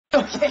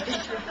okej.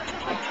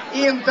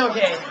 Inte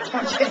okej.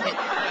 Okej.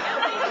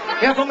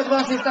 Vi har kommit till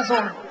vår sista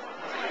sång.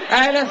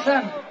 Jag är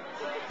ledsen.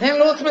 Det är en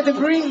låt som heter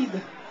Breed.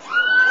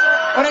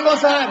 Och den går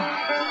så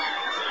här.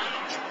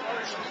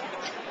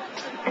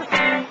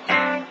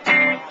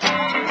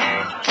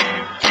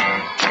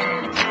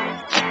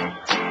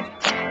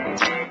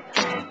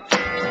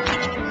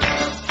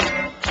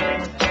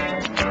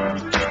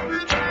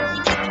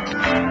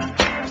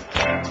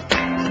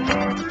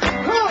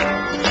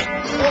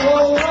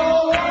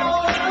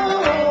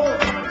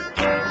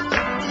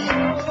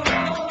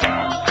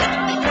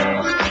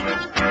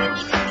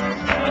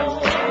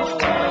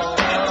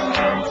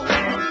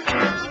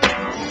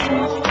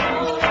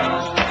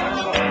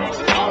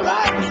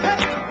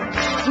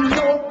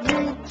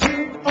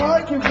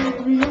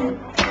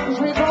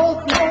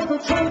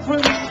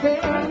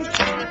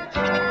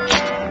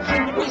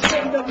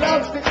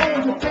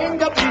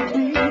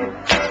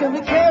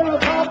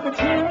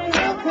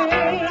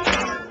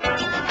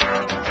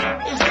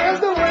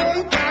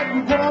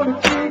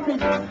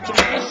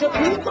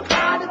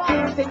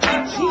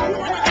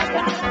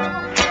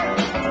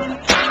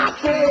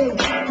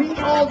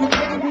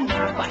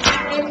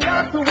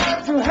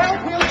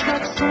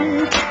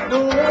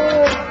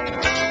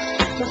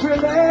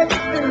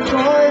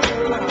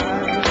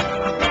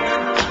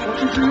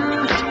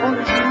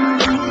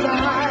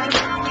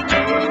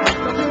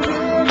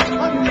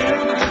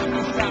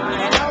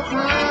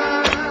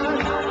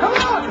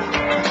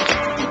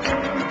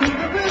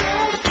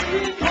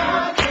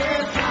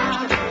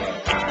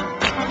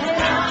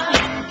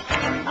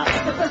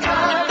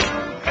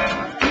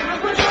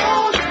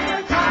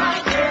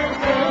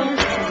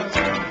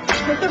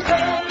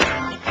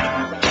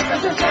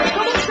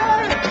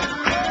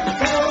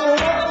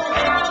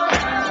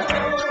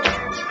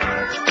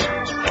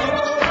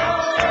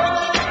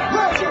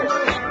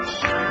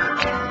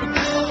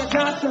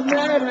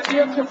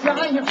 If you're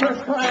flying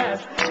first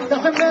class,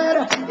 doesn't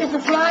matter if you're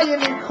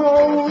flying in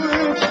cold.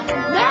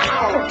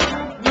 Now,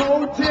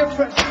 no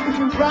difference if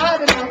you're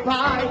riding a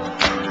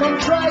bike, from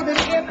driving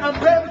in a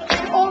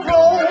Bentley or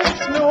Rolls.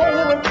 No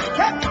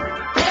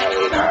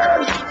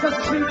haters, just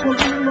sleep will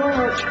be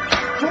much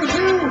for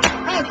you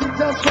as it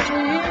does for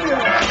me.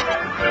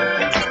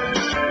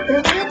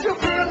 And if you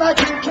feel like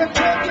you can't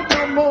take it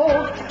no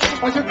more,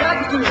 all you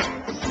got to do